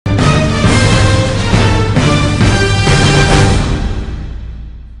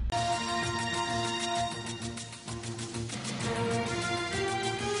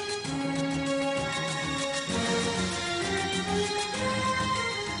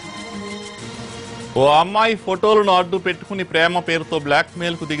ఓ అమ్మాయి ఫోటోలను అడ్డు పెట్టుకుని ప్రేమ పేరుతో బ్లాక్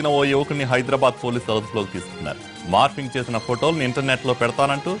మెయిల్ కు దిగిన ఓ యువకుని హైదరాబాద్ పోలీసులు అదుపులోకి తీసుకున్నారు. మార్ఫింగ్ చేసిన ఫోటోలను ఇంటర్నెట్ లో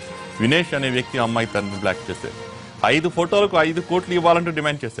పెడతానంటూ వినేష్ అనే వ్యక్తి అమ్మాయి తండ్రిని బ్లాక్ చేశాడు. 5 ఫోటోలకు 5 కోట్లు ఇవ్వాలంటూ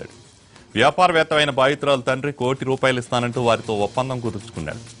డిమాండ్ చేశాడు. వ్యాపారవేత్త అయిన బాధితురాలు తండ్రి ₹1 కోటి ఇస్తానంటూ వారితో ఒప్పందం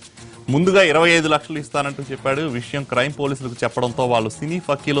కుదుర్చుకున్నాడు. ముందుగా 25 లక్షలు ఇస్తానంటూ చెప్పాడు. విషయం క్రైమ్ పోలీసులకు చెప్పడంతో వాళ్ళు సినీ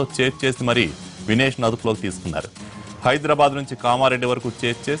ఫక్కీలో చేజ్ చేసి మరీ వినేష్ ను అదుపులోకి తీసుకున్నారు. హైదరాబాద్ నుంచి కామారెడ్డి వరకు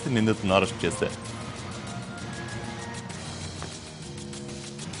చేజ్ చేసి నిందితులను అరెస్ట్ చేశారు.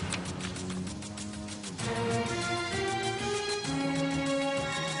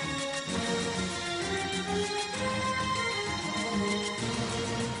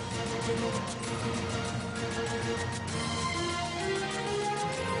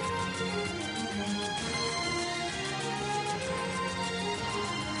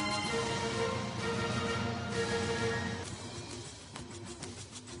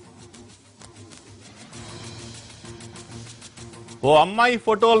 ఓ అమ్మాయి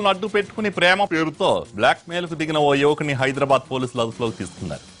ఫోటోలను అడ్డు పెట్టుకుని ప్రేమ పేరుతో బ్లాక్ మెయిల్ కు దిగిన ఓ యువకుని హైదరాబాద్ పోలీసులు అదుపులోకి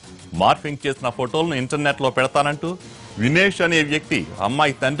తీసుకున్నారు. మార్ఫింగ్ చేసిన ఫోటోలను ఇంటర్నెట్ లో పెడతానంటూ వినేష్ అనే వ్యక్తి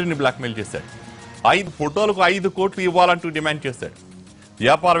అమ్మాయి తండ్రిని బ్లాక్మెయిల్ చేశాడు. 5 ఫోటోలకు 5 కోట్లు ఇవ్వాలంటూ డిమాండ్ చేశాడు.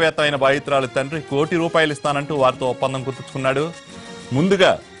 వ్యాపారవేత్త అయిన బాధితురాలి తండ్రి ₹1 కోటి ఇస్తానంటూ వారితో ఒప్పందం కుదుర్చుకున్నాడు.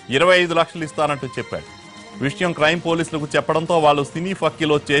 ముందుగా 25 లక్షలు ఇస్తానంటూ చెప్పాడు. విషయం క్రైమ్ పోలీసులకు చెప్పడంతో వాళ్ళు సినీ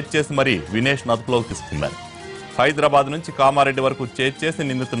ఫక్కీలో చేజ్ చేసి మరీ వినేష్ ను అదుపులోకి తీసుకున్నారు. హైదరాబాద్ నుంచి కామారెడ్డి వరకు చేజ్ చేసి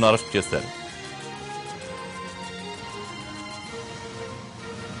నిందితులను అరెస్ట్ చేశారు.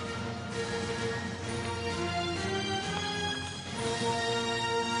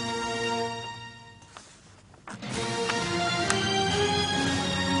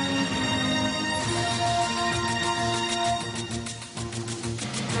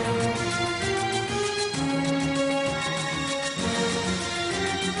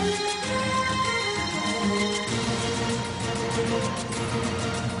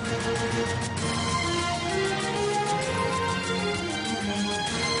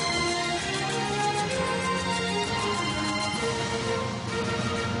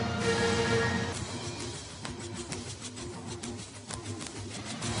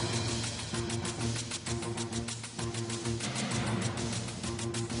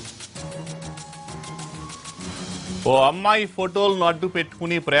 ఓ అమ్మాయి ఫోటోలను అడ్డు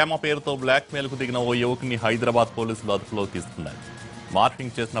పెట్టుకుని ప్రేమ పేరుతో బ్లాక్ మెయిల్ కు దిగిన ఓ యువకుని హైదరాబాద్ పోలీసులు అదుపులోకి తీసుకున్నారు.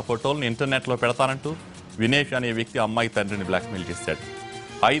 మార్ఫింగ్ చేసిన ఫోటోలను ఇంటర్నెట్ లో పెడతానంటూ వినేష్ అనే వ్యక్తి అమ్మాయి తండ్రిని బ్లాక్ మెయిల్ చేశాడు.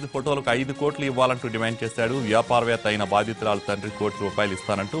 5 ఫోటోలకు 5 కోట్లు ఇవ్వాలంటూ డిమాండ్ చేశాడు. వ్యాపారవేత్త అయిన బాధితురాలు తండ్రి ₹1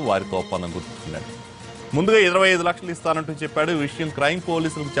 ఇస్తానంటూ వారితో ఒప్పందం కుదుర్చుకున్నాడు. ముందుగా 25 లక్షలు ఇస్తానంటూ చెప్పాడు. విషయం క్రైమ్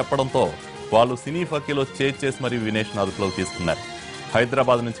పోలీసులకు చెప్పడంతో వాళ్ళు సినీ ఫక్కీలో చేజ్ చేసి మరీ వినేష్ ను అదుపులోకి తీసుకున్నారు.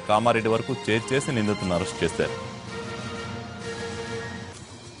 హైదరాబాద్ నుంచి కామారెడ్డి వరకు చేజ్ చేసి నిందితులను అరెస్ట్ చేశారు.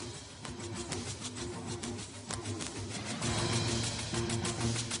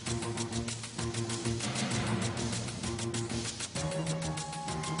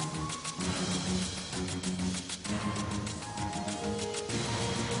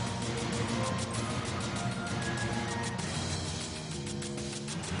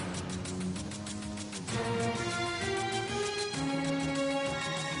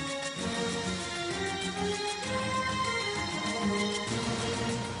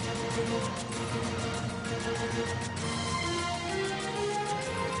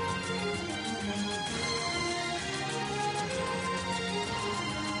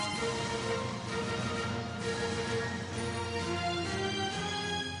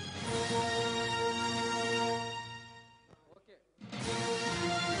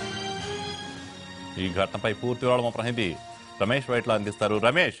 ఈ ఘటనపై పూర్తి వివరాలు మా ప్రతినిధి రమేష్ వైట్లా అందిస్తారు.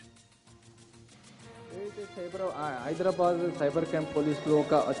 రమేష్, హైదరాబాద్ సైబర్ క్రైమ్ పోలీసులు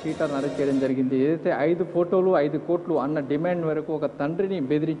ఒక చీటర్ని అరెస్ట్ చేయడం జరిగింది. ఏదైతే 5 ఫోటోలు 5 కోట్లు అన్న డిమాండ్ మేరకు ఒక తండ్రిని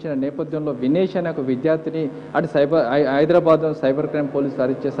బెదిరించిన నేపథ్యంలో వినేష్ అనే ఒక విద్యార్థిని హైదరాబాద్ సైబర్ క్రైమ్ పోలీసులు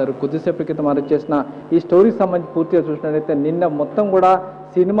అరెస్ట్ చేశారు. కొద్దిసేపటి క్రితం అరెస్ట్ చేసిన ఈ స్టోరీకి సంబంధించి పూర్తిగా చూసినట్లయితే నిన్న మొత్తం కూడా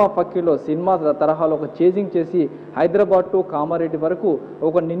సినిమా ఫక్కీలో సినిమా తరహాలో ఒక చేజింగ్ చేసి హైదరాబాద్ టు కామారెడ్డి వరకు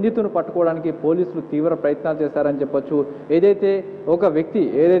ఒక నిందితుని పట్టుకోవడానికి పోలీసులు తీవ్ర ప్రయత్నాలు చేశారని చెప్పొచ్చు. ఏదైతే ఒక వ్యక్తి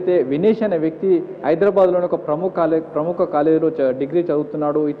వినేష్ అనే వ్యక్తి హైదరాబాద్లోని ఒక ప్రముఖ కాలేజీలో డిగ్రీ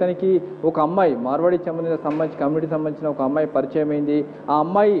చదువుతున్నాడు. ఇతనికి ఒక అమ్మాయి మార్వాడికి కమ్యూనిటీకి సంబంధించిన ఒక అమ్మాయి పరిచయం అయింది. ఆ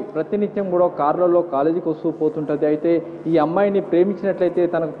అమ్మాయి ప్రతినిత్యం కూడా కార్లలో కాలేజీకి వస్తూ పోతుంటుంది. అయితే ఈ అమ్మాయిని ప్రేమించినట్లయితే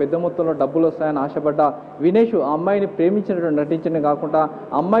తనకు పెద్ద మొత్తంలో డబ్బులు వస్తాయని ఆశపడ్డ వినేష్ ఆ అమ్మాయిని ప్రేమించినట్టు నటించడం కాకుండా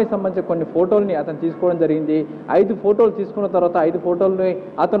అమ్మాయి సంబంధించిన కొన్ని ఫోటోల్ని అతను తీసుకోవడం జరిగింది. 5 ఫోటోలు తీసుకున్న తర్వాత 5 ఫోటోల్ని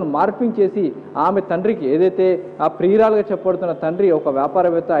అతను మార్పింగ్ చేసి ఆమె తండ్రికి ఏదైతే ఆ ప్రియురాలుగా చెప్పబడుతున్న తండ్రి ఒక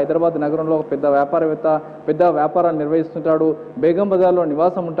వ్యాపారవేత్త, హైదరాబాద్ నగరంలో ఒక పెద్ద వ్యాపారాన్ని నిర్వహిస్తుంటాడు, బేగం బజార్లో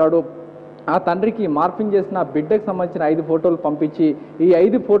నివాసం ఉంటాడు. ఆ తండ్రికి మార్ఫింగ్ చేసిన బిడ్డకు సంబంధించిన 5 ఫోటోలు పంపించి ఈ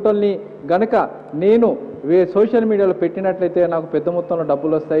 5 ఫోటోల్ని గనక నేను సోషల్ మీడియాలో పెట్టినట్లయితే నాకు పెద్ద మొత్తంలో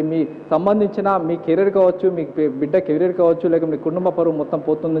డబ్బులు వస్తాయి, మీ సంబంధించిన మీ కెరీర్ కావచ్చు, మీ బిడ్డ కెరీర్ కావచ్చు, లేక మీ కుటుంబ పరువు మొత్తం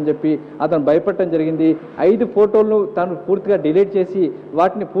పోతుందని చెప్పి అతను భయపడటం జరిగింది. 5 ఫోటోలను తను పూర్తిగా డిలీట్ చేసి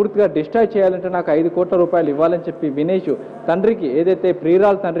వాటిని పూర్తిగా డిస్ట్రాయ్ చేయాలంటే నాకు 5 కోట్ల రూపాయలు ఇవ్వాలని చెప్పి వినేష్ తండ్రికి ఏదైతే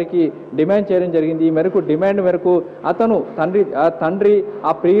ప్రియురాల తండ్రికి డిమాండ్ చేయడం జరిగింది. ఈ మేరకు డిమాండ్ మేరకు అతను తండ్రి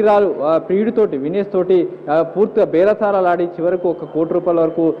ఆ ప్రియుడితోటి వినేష్ తోటి పూర్తిగా బేరసారాలాడి చివరకు 1 కోటి రూపాయల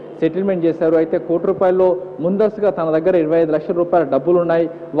వరకు సెటిల్మెంట్ చేశారు. అయితే 1 కోటి రూపాయల్లో ముందస్తుగా తన దగ్గర 25 లక్షల రూపాయల డబ్బులు ఉన్నాయి,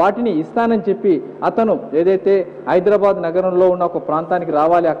 వాటిని ఇస్తానని చెప్పి అతను ఏదైతే హైదరాబాద్ నగరంలో ఉన్న ఒక ప్రాంతానికి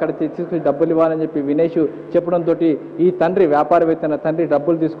రావాలి, అక్కడ తీసుకుని డబ్బులు ఇవ్వాలని చెప్పి వినేష్ చెప్పడంతో ఈ తండ్రి వ్యాపారవేత్త తండ్రి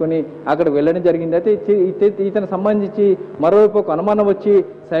డబ్బులు తీసుకొని అక్కడికి వెళ్ళడం జరిగింది. అయితే ఇతను సంబంధించి మరోవైపు ఒక అనుమానం వచ్చి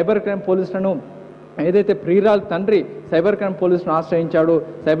సైబర్ క్రైమ్ పోలీసులను ఏదైతే ప్రియురాలు తండ్రి సైబర్ క్రైమ్ పోలీసులను ఆశ్రయించాడు.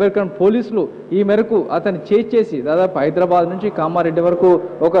 సైబర్ క్రైమ్ పోలీసులు ఈ మేరకు అతన్ని చేసి దాదాపు హైదరాబాద్ నుంచి కామారెడ్డి వరకు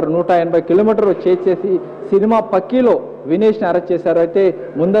ఒక 180 కిలోమీటర్లు చేసి సినిమా పక్కీలో వినేష్ని అరెస్ట్ చేశారు. అయితే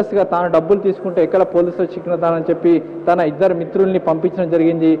ముందస్తుగా తాను డబ్బులు తీసుకుంటే ఎక్కడ పోలీసులు చిక్కుతానని చెప్పి తన 2 మిత్రుల్ని పంపించడం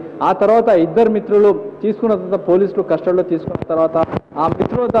జరిగింది. ఆ తర్వాత 2 మిత్రులు తీసుకున్న తర్వాత పోలీసులు కస్టడీలో తీసుకున్న తర్వాత ఆ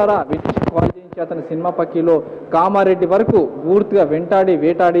మిత్రుల ద్వారా వినేష్ కాల్ చేయించి అతని సినిమా పక్కీలో కామారెడ్డి వరకు పూర్తిగా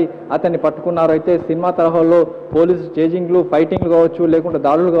వేటాడి అతన్ని పట్టుకున్నారు. అయితే సినిమా తరహాలో పోలీసు చేజింగ్లు, ఫైటింగ్లు కావచ్చు, లేకుంటే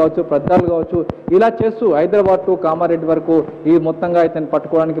దాడులు కావచ్చు, ప్రద్దాలు కావచ్చు, ఇలా చేస్తూ హైదరాబాద్ టు కామారెడ్డి వరకు ఈ మొత్తంగా ఇతన్ని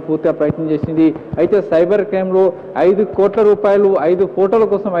పట్టుకోవడానికి పూర్తిగా ప్రయత్నం చేసింది. అయితే సైబర్ క్రైమ్లో 5 కోట్ల రూపాయలు 5 ఫోటోల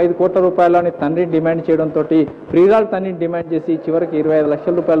కోసం 5 కోట్ల రూపాయలు అని తండ్రిని డిమాండ్ చేయడంతో ప్రియురాలు తండ్రిని డిమాండ్ చేసి చివరికి 25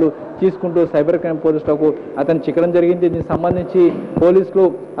 లక్షల రూపాయలు తీసుకుంటూ సైబర్ క్రైమ్ పోలీసులకు అతను చిక్కడం జరిగింది. దీనికి సంబంధించి పోలీసులు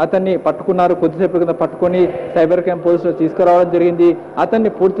అతన్ని పట్టుకున్నారు. కొద్దిసేపు కింద పట్టుకొని సైబర్ క్రైమ్ పోలీసులు తీసుకురావడం జరిగింది.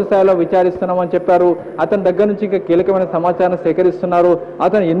 అతన్ని పూర్తి స్థాయిలో విచారిస్తున్నామని చెప్పారు. అతని దగ్గర నుంచి ఇంకా కీలకమైన సమాచారం సేకరిస్తున్నారు.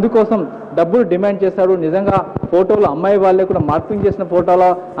 అతను ఎందుకోసం డబ్బులు డిమాండ్ చేశాడు, నిజంగా ఫోటోలు అమ్మాయి వాళ్ళే కూడా మార్పింగ్ చేసిన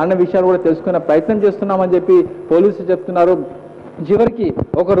ఫోటోలా అన్న విషయాలు కూడా తెలుసుకునే ప్రయత్నం చేస్తున్నామని చెప్పి పోలీసులు చెప్తున్నారు. చివరికి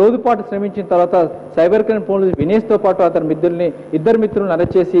 1 రోజు పాటు శ్రమించిన తర్వాత సైబర్ క్రైమ్ పోలీసు వినేష్తో పాటు అతని 2 మిత్రులను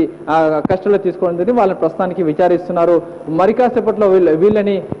అరెస్ట్ చేసి కస్టడీలో తీసుకోవడం జరిగింది. వాళ్ళని ప్రస్తుతానికి విచారిస్తున్నారు. మరి కాసేపట్లో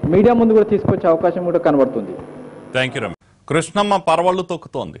వీళ్ళని మీడియా ముందు కూడా తీసుకొచ్చే అవకాశం కూడా కనబడుతుంది. Thank you. కృష్ణమ్మ పరవళ్లు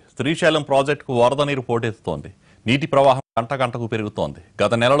తొక్కుతోంది. శ్రీశైలం ప్రాజెక్టుకు వరద నీరు పోటెత్తుతోంది. నీటి ప్రవాహం గంటకు పెరుగుతోంది.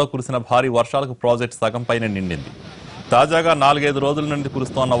 గత నెలలో కురిసిన భారీ వర్షాలకు ప్రాజెక్టు సగం పైన నిండింది. తాజాగా 4-5 రోజుల నుండి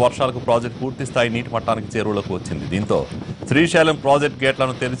కురుస్తోన్న వర్షాలకు ప్రాజెక్టు పూర్తి స్థాయి నీటి మట్టానికి చేరువలోకి వచ్చింది. దీంతో శ్రీశైలం ప్రాజెక్టు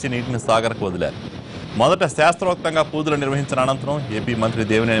గేట్లను తెరిచి నీటిని సాగర్కు వదిలారు. మొదట శాస్త్రోక్తంగా పూజలు నిర్వహించిన అనంతరం ఏపీ మంత్రి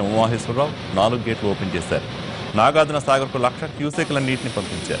దేవినేని ఉమామహేశ్వరరావు 4 గేట్లు ఓపెన్ చేశారు. నాగార్జున సాగర్కు 1,00,000 క్యూసెక్ల నీటిని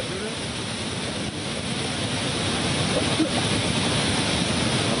పంపించారు.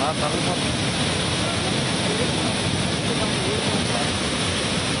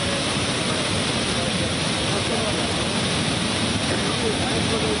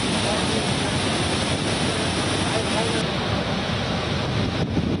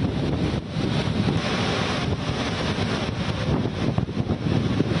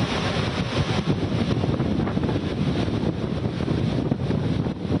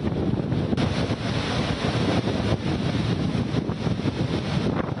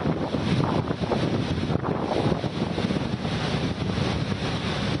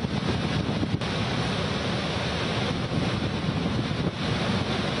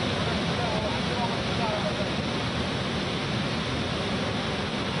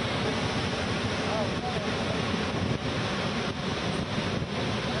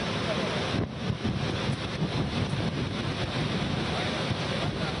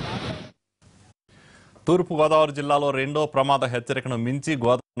 తూర్పుగోదావరి జిల్లాలో రెండో ప్రమాద హెచ్చరికను మించి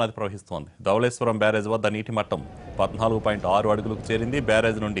గోదావరి నది ప్రవహిస్తోంది. ధవళేశ్వరం బ్యారేజ్ వద్ద నీటి మట్టం 14.6 అడుగులకు చేరింది.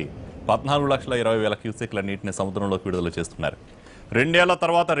 బ్యారేజ్ నుండి 14,20,000 క్యూసెక్ల నీటిని సముద్రంలోకి విడుదల చేస్తున్నారు. 2 ఏళ్ల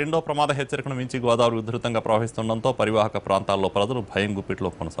తర్వాత రెండో ప్రమాద హెచ్చరికను మించి గోదావరి ఉధృతంగా ప్రవహిస్తుండటంతో పరివాహక ప్రాంతాల్లో ప్రజలు భయం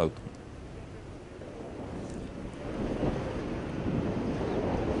గుప్పిట్లో కొనసాగుతుంది.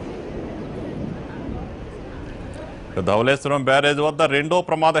 ధవళేశ్వరం బ్యారేజ్ వద్ద రెండో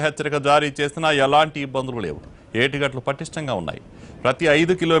ప్రమాద హెచ్చరిక జారీ చేసినా ఎలాంటి ఇబ్బందులు లేవు. ఏటిగట్లు పటిష్టంగా ఉన్నాయి. ప్రతి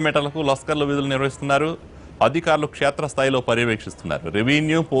 5 కిలోమీటర్లకు లస్కర్లు విధులు నిర్వహిస్తున్నారు. అధికారులు క్షేత్రస్థాయిలో పర్యవేక్షిస్తున్నారు.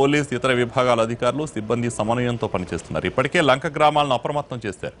 రెవెన్యూ, పోలీస్, ఇతర విభాగాల అధికారులు, సిబ్బంది సమన్వయంతో పనిచేస్తున్నారు. ఇప్పటికే లంక గ్రామాలను అప్రమత్తం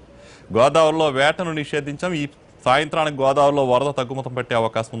చేశారు. గోదావరిలో వేటను నిషేధించాం. ఈ సాయంత్రానికి గోదావరిలో వరద తగ్గుముఖం పెట్టే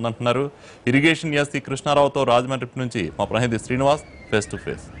అవకాశం ఉందంటున్నారు. ఇరిగేషన్ ఎస్సీ కృష్ణారావుతో రాజమండ్రి నుంచి మా ప్రతినిధి శ్రీనివాస్ ఫేస్ టు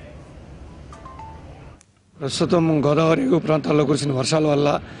ఫేస్. ప్రస్తుతం గోదావరి ఎగువ ప్రాంతాల్లో కురిసిన వర్షాల వల్ల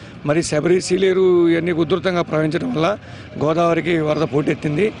మరి శబరి సీలేరు ఇవన్నీ ఉధృతంగా ప్రవహించడం వల్ల గోదావరికి వరద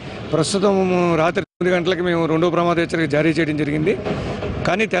పోటెత్తింది. ప్రస్తుతం రాత్రి 9 గంటలకి మేము రెండో ప్రమాద హెచ్చరిక జారీ చేయడం జరిగింది.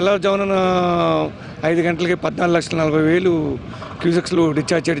 కానీ తెల్లవారుజామున 5 గంటలకి 14,40,000 క్యూసెక్స్లు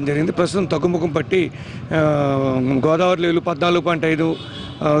డిశ్చార్జ్ చేయడం జరిగింది. ప్రస్తుతం తగ్గుముఖం పట్టి గోదావరి లెవెల్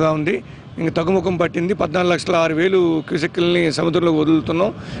 14.5గా ఉంది. ఇంకా తగ్గుముఖం పట్టింది. 14,06,000 క్యూసెక్లని సముద్రంలో వదులుతున్నాం.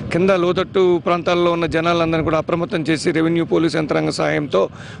 కింద లోతట్టు ప్రాంతాల్లో ఉన్న జనాలందరినీ కూడా అప్రమత్తం చేసి రెవెన్యూ పోలీసు యంత్రాంగ సహాయంతో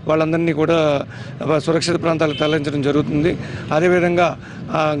వాళ్ళందరినీ కూడా సురక్షిత ప్రాంతాలకు తరలించడం జరుగుతుంది. అదేవిధంగా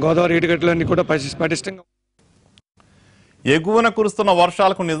గోదావరి ఏటిగట్లన్నీ కూడా పటిష్టంగా. ఎగువన కురుస్తున్న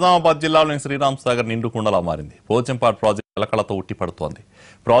వర్షాలకు నిజామాబాద్ జిల్లాలోని శ్రీరామ్ సాగర్ నిండుకుండలా మారింది. పోచంపాడు ప్రాజెక్టు ఎలకలతో ఉట్టిపడుతోంది.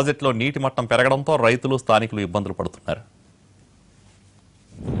 ప్రాజెక్టులో నీటి మట్టం పెరగడంతో రైతులు స్థానికులు ఇబ్బందులు పడుతున్నారు.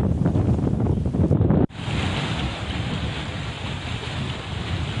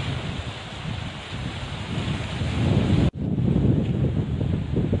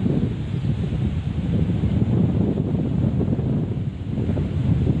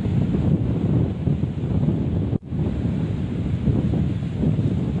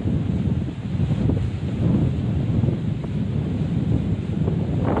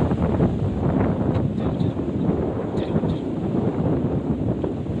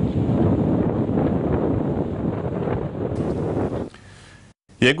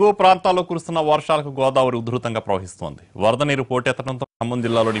 ఎగువ ప్రాంతాల్లో కురుస్తున్న వర్షాలకు గోదావరి ఉధృతంగా ప్రవహిస్తోంది. వరద నీరు పోటెత్తడంతో ఖమ్మం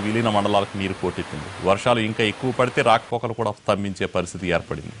జిల్లాలోని విలీన మండలాలకు నీరు పోటెత్తింది. వర్షాలు ఇంకా ఎక్కువ పడితే రాకపోకలు కూడా స్తంభించే పరిస్థితి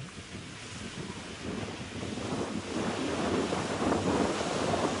ఏర్పడింది.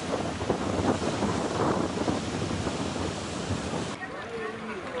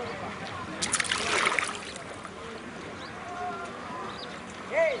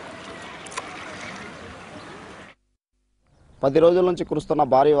 పది రోజుల నుంచి కురుస్తున్న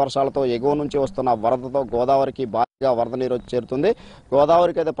భారీ వర్షాలతో ఎగువ నుంచి వస్తున్న వరదతో గోదావరికి భారీగా వరద నీరు చేరుతుంది.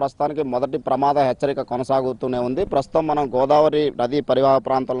 గోదావరికి అయితే ప్రస్తుతానికి మొదటి ప్రమాద హెచ్చరిక కొనసాగుతూనే ఉంది. ప్రస్తుతం మనం గోదావరి నది పరివాహ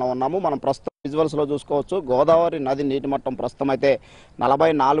ప్రాంతంలో ఉన్నాము. మనం ప్రస్తుతం విజువల్స్ లో చూసుకోవచ్చు. గోదావరి నది నీటి మట్టం ప్రస్తుతం అయితే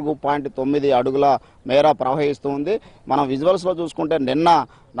 44.9 అడుగుల మేర ప్రవహిస్తూ ఉంది. మనం విజువల్స్ లో చూసుకుంటే నిన్న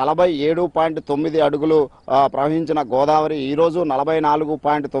 47.9 అడుగులు ప్రవహించిన గోదావరి ఈరోజు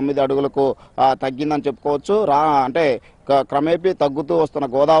 44.9 అడుగులకు తగ్గిందని చెప్పుకోవచ్చు. అంటే క్రమేపీ తగ్గుతూ వస్తున్న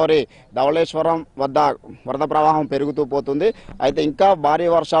గోదావరి ధవళేశ్వరం వద్ద వరద ప్రవాహం పెరుగుతూ పోతుంది. అయితే ఇంకా భారీ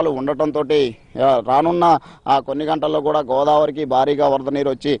వర్షాలు ఉండటంతో రానున్న కొన్ని గంటల్లో కూడా గోదావరికి భారీగా వరద నీరు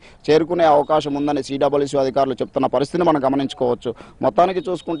వచ్చి చేరుకునే అవకాశం ఉందని సిడబ్ల్యూసీ అధికారులు చెప్తున్న పరిస్థితిని మనం గమనించుకోవచ్చు. మొత్తానికి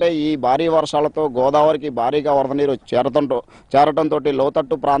చూసుకుంటే ఈ భారీ వర్షాలతో గోదావరికి భారీగా వరద నీరు చేరటంతో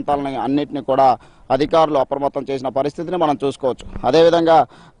లోతట్టు ప్రాంతాలని అన్నింటినీ కూడా అధికారులు అప్రమత్తం చేసిన పరిస్థితిని మనం చూసుకోవచ్చు. అదేవిధంగా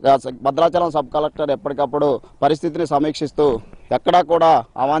భద్రాచలం సబ్ కలెక్టర్ ఎప్పటికప్పుడు పరిస్థితిని సమీక్షిస్తూ ఎక్కడా కూడా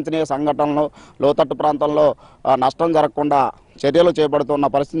అవాంఛనీయ సంఘటనలు లోతట్టు ప్రాంతంలో నష్టం జరగకుండా చర్యలు చేపడుతున్న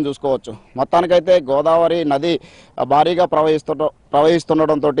పరిస్థితిని చూసుకోవచ్చు. మొత్తానికైతే గోదావరి నది భారీగా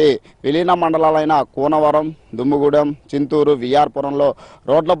ప్రవహిస్తుండటంతో విలీన మండలాలైన కూనవరం, దుమ్ముగూడెం, చింతూరు, విఆర్పురంలో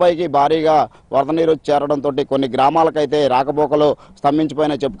రోడ్లపైకి భారీగా వరద నీరు చేరడంతో కొన్ని గ్రామాలకైతే రాకపోకలు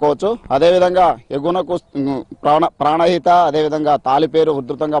స్తంభించిపోయినా చెప్పుకోవచ్చు. అదేవిధంగా ఎగువనకు ప్రాణహిత అదేవిధంగా తాలిపేరు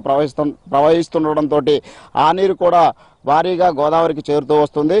ఉధృతంగా ప్రవహిస్తుండటంతో ఆ నీరు కూడా భారీగా గోదావరికి చేరుతూ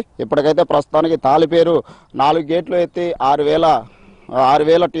వస్తుంది. ఇప్పటికైతే ప్రస్తుతానికి తాలిపేరు 4 గేట్లు ఎత్తి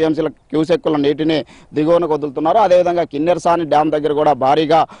 6,000 టీఎంసీల క్యూసెక్కుల నీటిని దిగువనకు వదులుతున్నారు. అదేవిధంగా కిన్నెరసాని డ్యామ్ దగ్గర కూడా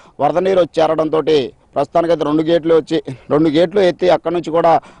భారీగా వరద నీరు చేరడంతో ప్రస్తుతానికైతే 2 గేట్లు ఎత్తి అక్కడి నుంచి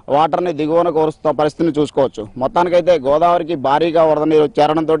కూడా వాటర్ని దిగువనకు వస్తున్న పరిస్థితిని చూసుకోవచ్చు. మొత్తానికైతే గోదావరికి భారీగా వరద నీరు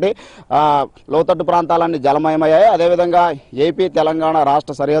చేరడంతో లోతట్టు ప్రాంతాలన్నీ జలమయమయ్యాయి. అదేవిధంగా ఏపీ తెలంగాణ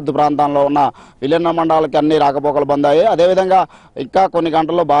రాష్ట్ర సరిహద్దు ప్రాంతాల్లో ఉన్న విలీన మండలాలకి అన్ని రాకపోకలు బంద్ అయ్యాయి. అదేవిధంగా ఇంకా కొన్ని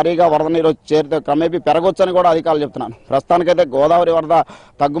గంటల్లో భారీగా వరద నీరు చేరితే క్రమేపీ పెరగొచ్చని కూడా అధికారులు చెప్తున్నారు. ప్రస్తుతానికైతే గోదావరి వరద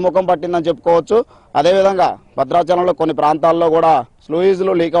తగ్గుముఖం పట్టిందని చెప్పుకోవచ్చు. అదేవిధంగా భద్రాచలంలో కొన్ని ప్రాంతాల్లో కూడా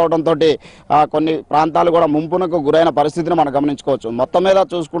స్లూయిజ్లు లీక్ అవడంతో కొన్ని ప్రాంతాలు కూడా ముంపునకు గురైన పరిస్థితిని మనం గమనించుకోవచ్చు. మొత్తం మీద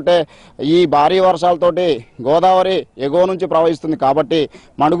చూసుకుంటే ఈ భారీ వర్షాలతోటి గోదావరి ఎగువ నుంచి ప్రవహిస్తుంది కాబట్టి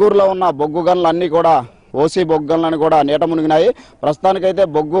మణుగూరులో ఉన్న బొగ్గు గనులన్నీ కూడా ఓసీ బొగ్గలను కూడా నీట మునిగినాయి. ప్రస్తుతానికైతే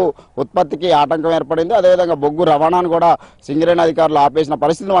బొగ్గు ఉత్పత్తికి ఆటంకం ఏర్పడింది. అదేవిధంగా బొగ్గు రవాణాను కూడా సింగరేణి అధికారులు ఆపేసిన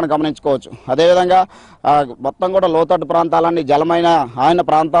పరిస్థితిని మనం గమనించుకోవచ్చు. అదేవిధంగా మొత్తం కూడా లోతట్టు ప్రాంతాలన్నీ జలమైన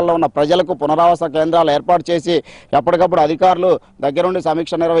ప్రాంతాల్లో ఉన్న ప్రజలకు పునరావాస కేంద్రాలు ఏర్పాటు చేసి ఎప్పటికప్పుడు అధికారులు దగ్గరుండి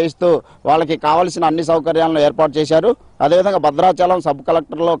సమీక్ష నిర్వహిస్తూ వాళ్ళకి కావాల్సిన అన్ని సౌకర్యాలను ఏర్పాటు చేశారు. అదేవిధంగా భద్రాచలం సబ్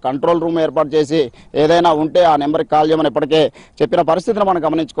కలెక్టర్లో కంట్రోల్ రూమ్ ఏర్పాటు చేసి ఏదైనా ఉంటే ఆ నెంబర్కి కాల్ చేయమని ఇప్పటికే చెప్పిన పరిస్థితిని మనం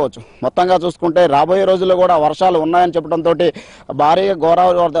గమనించుకోవచ్చు. మొత్తంగా చూసుకుంటే రాబోయే రోజుల్లో కూడా వర్షాలు ఉన్నాయని చెప్పడంతో భారీగా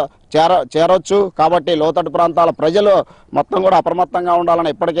గోదావరి వరద చేరొచ్చు కాబట్టి లోతట్టు ప్రాంతాల ప్రజలు మొత్తం కూడా అప్రమత్తంగా ఉండాలని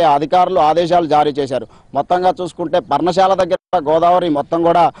ఇప్పటికే అధికారులు ఆదేశాలు జారీ చేశారు. మొత్తంగా చూసుకుంటే పర్ణశాల దగ్గర గోదావరి మొత్తం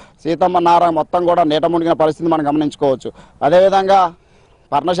కూడా సీతమ్మ నార మొత్తం కూడా నీట మునిగిన పరిస్థితి మనం గమనించుకోవచ్చు. అదేవిధంగా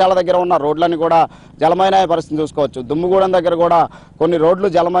పర్ణశాల దగ్గర ఉన్న రోడ్లని కూడా జలమయమైన పరిస్థితి చూసుకోవచ్చు. దుమ్ముగూడెం దగ్గర కూడా కొన్ని రోడ్లు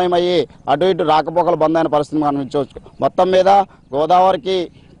జలమయమయ్యి అటు ఇటు రాకపోకలు బంద్ అయిన పరిస్థితి మనం చూసుకోవచ్చు. మొత్తం మీద గోదావరికి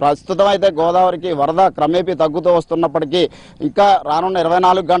ప్రస్తుతం అయితే గోదావరికి వరద క్రమేపీ తగ్గుతూ వస్తున్నప్పటికీ ఇంకా రానున్న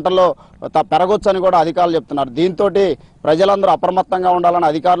 24 గంటల్లో పెరగొచ్చని కూడా అధికారులు చెప్తున్నారు. దీంతో ప్రజలందరూ అప్రమత్తంగా ఉండాలని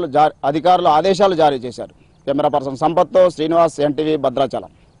అధికారులు ఆదేశాలు జారీ చేశారు. Camera person సంపత్తో Srinivas, NTV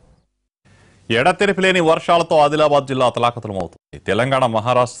Bhadrachalam. ఎడతెరిపి లేని వర్షాలతో ఆదిలాబాద్ జిల్లా అతలాకుతలమవుతుంది. తెలంగాణ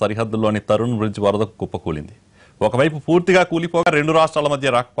మహారాష్ట్ర సరిహద్దుల్లోని తరుణ్ బ్రిడ్జ్ వరదకు కుప్పకూలింది. ఒకవైపు పూర్తిగా కూలిపోగా 2 రాష్ట్రాల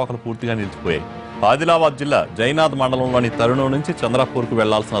మధ్య రాకపోకలు పూర్తిగా నిలిచిపోయాయి. ఆదిలాబాద్ జిల్లా జైనాథ్ మండలంలోని తరుణ్ నుంచి చంద్రపూర్కు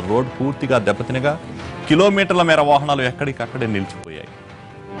వెళ్లాల్సిన రోడ్డు పూర్తిగా దెబ్బతినగా కిలోమీటర్ల మేర వాహనాలు ఎక్కడికక్కడే నిలిచిపోయాయి.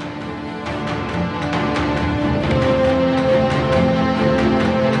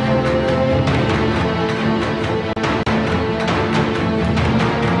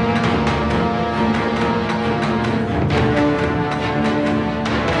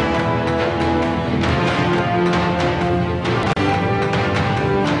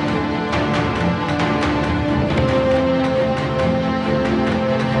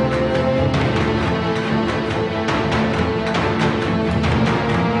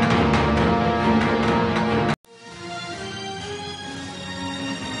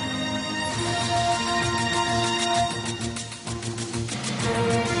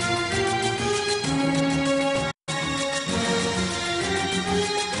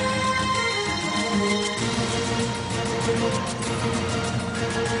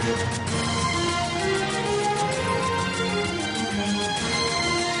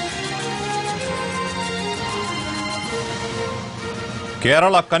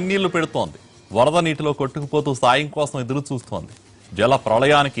 కేరళ కన్నీళ్లు పెడుతోంది. వరద నీటిలో కొట్టుకుపోతూ సాయం కోసం ఎదురు చూస్తోంది. జల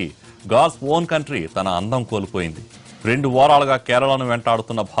ప్రళయానికి గాడ్స్ ఓన్ కంట్రీ తన అందం కోల్పోయింది. 2 వారాలుగా కేరళను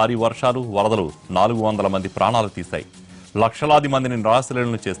వెంటాడుతున్న భారీ వర్షాలు, వరదలు 400 మంది ప్రాణాలు తీశాయి. లక్షలాది మందిని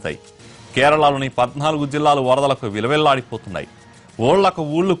నిరాశ్రయులను చేశాయి. కేరళలోని 14 జిల్లాలు వరదలకు విలవెల్లాడిపోతున్నాయి. ఓళ్లకు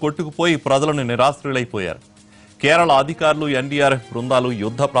ఊళ్లు కొట్టుకుపోయి ప్రజలను నిరాశ్రయులైపోయారు. కేరళ అధికారులు, NDRF బృందాలు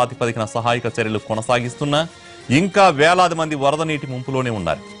యుద్ధ ప్రాతిపదికన సహాయక చర్యలు కొనసాగిస్తున్నా ఇంకా వేలాది మంది వరద నీటి ముంపులోనే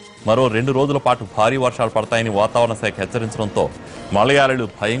ఉన్నారు. మరో 2 రోజుల పాటు భారీ వర్షాలు పడతాయని వాతావరణ శాఖ హెచ్చరించడంతో మలయాళీలు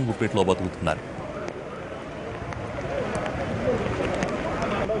భయం గుప్పిట్లో బతుకుతున్నారు.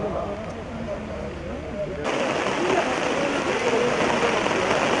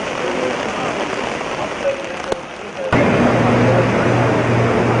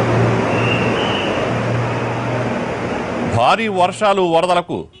 భారీ వర్షాలు,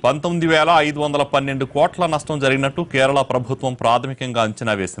 వరదలకు 19,512 కోట్ల నష్టం జరిగినట్టు కేరళ ప్రభుత్వం ప్రాథమికంగా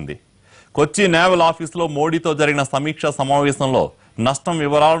అంచనా వేసింది. కొచ్చి నేవల్ ఆఫీసులో మోడీతో జరిగిన సమీక్షా సమావేశంలో నష్టం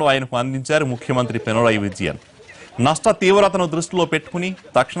వివరాలను ఆయనకు అందించారు ముఖ్యమంత్రి పినరయి విజయన్. నష్ట తీవ్రతను దృష్టిలో పెట్టుకుని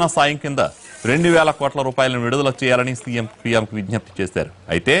తక్షణ సాయం కింద 2,000 కోట్ల రూపాయలను విడుదల చేయాలని సీఎం పీఎంకు విజ్ఞప్తి చేశారు.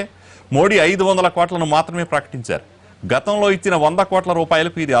 అయితే మోడీ 500 కోట్లను మాత్రమే ప్రకటించారు. గతంలో ఇచ్చిన 100 కోట్ల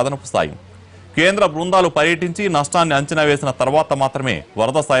రూపాయలకు ఇది అదనపు సాయం. కేంద్ర బృందాలు పర్యటించి నష్టాన్ని అంచనా వేసిన తర్వాత మాత్రమే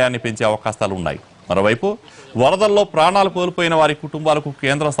వరద సాయాన్ని పెంచే అవకాశాలు ఉన్నాయి. మరోవైపు వరదల్లో ప్రాణాలు కోల్పోయిన వారి కుటుంబాలకు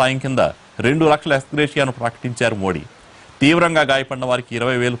కేంద్ర సాయం కింద 2 లక్షల ఎక్స్గ్రేషియాను ప్రకటించారు మోడీ. తీవ్రంగా గాయపడిన వారికి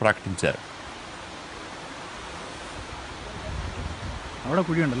 20,000 ప్రకటించారు.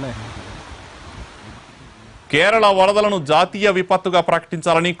 కేరళ వరదలను జాతీయ విపత్తుగా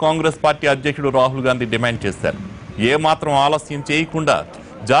ప్రకటించాలని కాంగ్రెస్ పార్టీ అధ్యక్షుడు రాహుల్ గాంధీ డిమాండ్ చేశారు. ఏమాత్రం ఆలస్యం చేయకుండా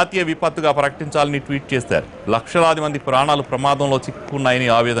జాతీయ విపత్తుగా ప్రకటించాలని ట్వీట్ చేశారు. లక్షలాది మంది ప్రాణాలు ప్రమాదంలో చిక్కుకున్నాయని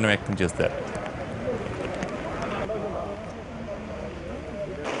ఆవేదన వ్యక్తం చేశారు.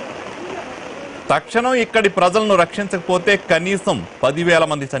 తక్షణం ఇక్కడి ప్రజలను రక్షించకపోతే కనీసం 10,000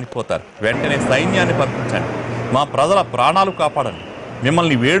 మంది చనిపోతారు. వెంటనే సైన్యాన్ని పంపించండి, మా ప్రజల ప్రాణాలు కాపాడండి,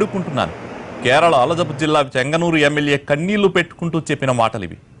 మిమ్మల్ని వేడుకుంటున్నాను. కేరళ అలజపు జిల్లా చెంగనూరు ఎమ్మెల్యే కన్నీళ్లు పెట్టుకుంటూ చెప్పిన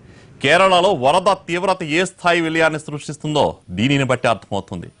మాటలివి. కేరళలో వరద తీవ్రత ఏ స్థాయి విలయాన్ని సృష్టిస్తుందో దీనిని బట్టి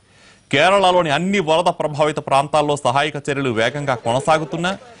అర్థమవుతుంది. కేరళలోని అన్ని వరద ప్రభావిత ప్రాంతాల్లో సహాయక చర్యలు వేగంగా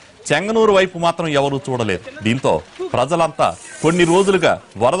కొనసాగుతున్నా చెంగనూరు వైపు మాత్రం ఎవరూ చూడలేదు. దీంతో ప్రజలంతా కొన్ని రోజులుగా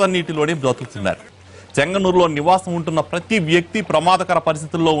వరద నీటిలోనే బ్రతుకుతున్నారు. చెంగనూరులో నివాసం ఉంటున్న ప్రతి వ్యక్తి ప్రమాదకర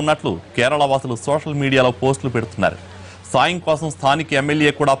పరిస్థితుల్లో ఉన్నట్లు కేరళ వాసులు సోషల్ మీడియాలో పోస్టులు పెడుతున్నారు. సాయం కోసం స్థానిక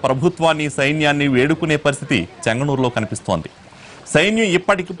ఎమ్మెల్యే కూడా ప్రభుత్వాన్ని, సైన్యాన్ని వేడుకునే పరిస్థితి చెంగనూరులో కనిపిస్తోంది. సైన్యం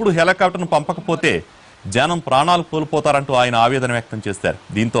ఇప్పటికిప్పుడు హెలికాప్టర్ను పంపకపోతే జనం ప్రాణాలు కోల్పోతారంటూ ఆయన ఆవేదన వ్యక్తం చేశారు.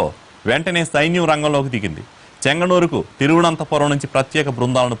 దీంతో వెంటనే సైన్యం రంగంలోకి దిగింది. చెంగనూరుకు తిరువనంతపురం నుంచి ప్రత్యేక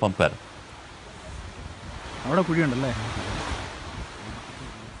బృందాలను పంపారు.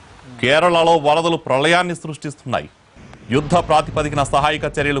 కేరళలో వరదలు ప్రళయాన్ని సృష్టిస్తున్నాయి. యుద్ధ ప్రాతిపదికన సహాయక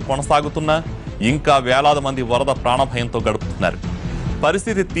చర్యలు కొనసాగుతున్నా ఇంకా వేలాది మంది వరద ప్రాణభయంతో గడుపుతున్నారు.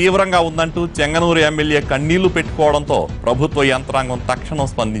 పరిస్థితి తీవ్రంగా ఉందంటూ చెంగనూరు ఎమ్మెల్యే కన్నీళ్లు పెట్టుకోవడంతో ప్రభుత్వ యంత్రాంగం తక్షణం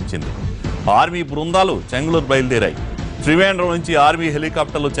స్పందించింది. ఆర్మీ బృందాలు చెంగనూరు బయలుదేరాయి. త్రివేంద్రం నుంచి ఆర్మీ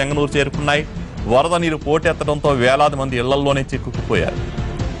హెలికాప్టర్లు చెంగనూరు చేరుకున్నాయి. వరద నీరు పోటెత్తడంతో వేలాది మంది ఇళ్లలోనే చిక్కుకుపోయారు.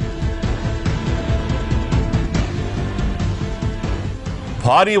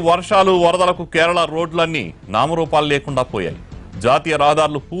 భారీ వర్షాలు వరదలకు కేరళ రోడ్లన్నీ నామరూపాలు లేకుండా పోయాయి. జాతీయ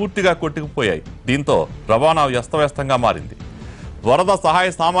రహదారులు పూర్తిగా కొట్టుకుపోయాయి. దీంతో రవాణా వ్యస్తవ్యస్తంగా మారింది. వరద సహాయ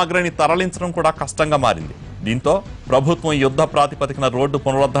సామాగ్రిని తరలించడం కూడా కష్టంగా మారింది. దీంతో ప్రభుత్వం యుద్ధ ప్రాతిపదికన రోడ్డు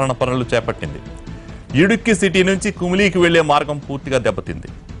పునరుద్ధరణ పనులు చేపట్టింది. ఇడుక్కి సిటీ నుంచి కుమిలీకి వెళ్లే మార్గం పూర్తిగా దెబ్బతింది.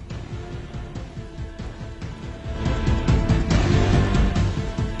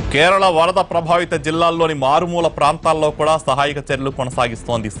 కేరళ వరద ప్రభావిత జిల్లాల్లోని మారుమూల ప్రాంతాల్లో కూడా సహాయక చర్యలు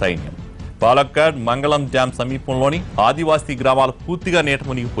కొనసాగిస్తోంది సైన్యం. పాలక్కాడ్, మంగళం డ్యాం సమీపంలోని ఆదివాసీ గ్రామాలు పూర్తిగా నీట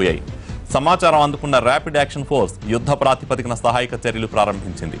మునిగిపోయాయి. సమాచారం అందుకున్న ర్యాపిడ్ యాక్షన్ ఫోర్స్ యుద్ధ ప్రాతిపదికన సహాయక చర్యలు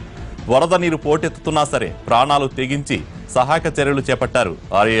ప్రారంభించింది. వరద నీరు పోటెత్తుతున్నా సరే ప్రాణాలు తెగించి సహాయక చర్యలు చేపట్టారు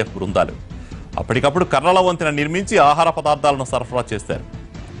ఆర్ఏఎఫ్ బృందాలు. అప్పటికప్పుడు కర్రల వంతెన నిర్మించి ఆహార పదార్థాలను సరఫరా చేశారు.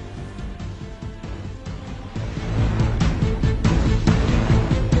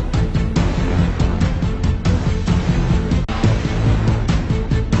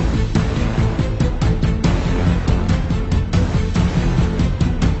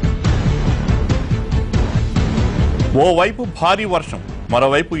 ఓవైపు భారీ వర్షం,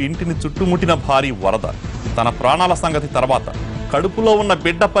 మరోవైపు ఇంటిని చుట్టుముట్టిన భారీ వరద. తన ప్రాణాల సంగతి తర్వాత కడుపులో ఉన్న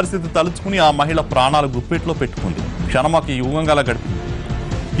బిడ్డ పరిస్థితి తలుచుకుని ఆ మహిళ ప్రాణాలు గుప్పెట్లో పెట్టుకుంది. క్షణమకి యుగంగా గడిపింది.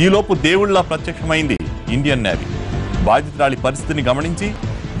 ఈలోపు దేవుళ్లా ప్రత్యక్షమైంది ఇండియన్ నేవీ. బాధితురాలి పరిస్థితిని గమనించి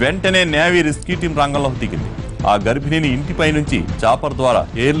వెంటనే నేవీ రెస్క్యూ టీం రంగంలోకి దిగింది. ఆ గర్భిణిని ఇంటిపై నుంచి చాపర్ ద్వారా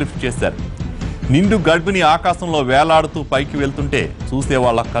ఎయిర్ లిఫ్ట్ చేశారు. నిండు గర్భిణి ఆకాశంలో వేలాడుతూ పైకి వెళ్తుంటే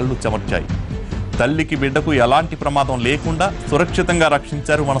చూసేవాళ్ల కళ్ళు చెమర్చాయి. తల్లికి బిడ్డకు ఎలాంటి ప్రమాదం లేకుండా సురక్షితంగా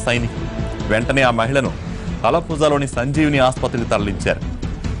రక్షించారు మన సైనికులు. వెంటనే ఆ మహిళను అలపుజలోని సంజీవిని ఆసుపత్రికి తరలించారు.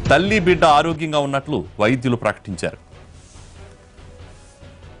 తల్లి బిడ్డ ఆరోగ్యంగా ఉన్నట్లు వైద్యులు ప్రకటించారు.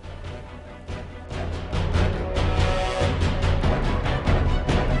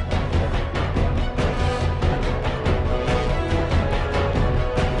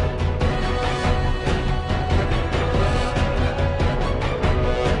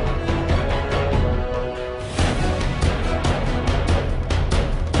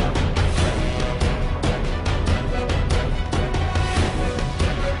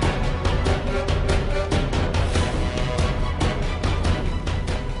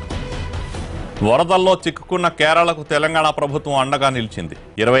 వరదల్లో చిక్కుకున్న కేరళకు తెలంగాణ ప్రభుత్వం అండగా నిలిచింది.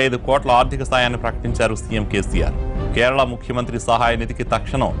 25 కోట్ల ఆర్థిక సాయాన్ని ప్రకటించారు సీఎం కేసీఆర్. కేరళ ముఖ్యమంత్రి సహాయ నిధికి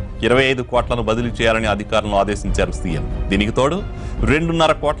తక్షణం 25 కోట్లను బదిలీ చేయాలని అధికారులను ఆదేశించారు సీఎం. దీనికి తోడు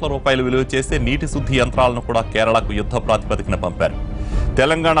 2.5 కోట్ల రూపాయలు విలువ చేసే నీటి శుద్ధి యంత్రాలను కూడా కేరళకు యుద్ధ ప్రాతిపదికన పంపారు.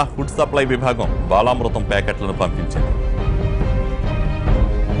 తెలంగాణ ఫుడ్ సప్లై విభాగం బాలామృతం ప్యాకెట్లను పంపించింది.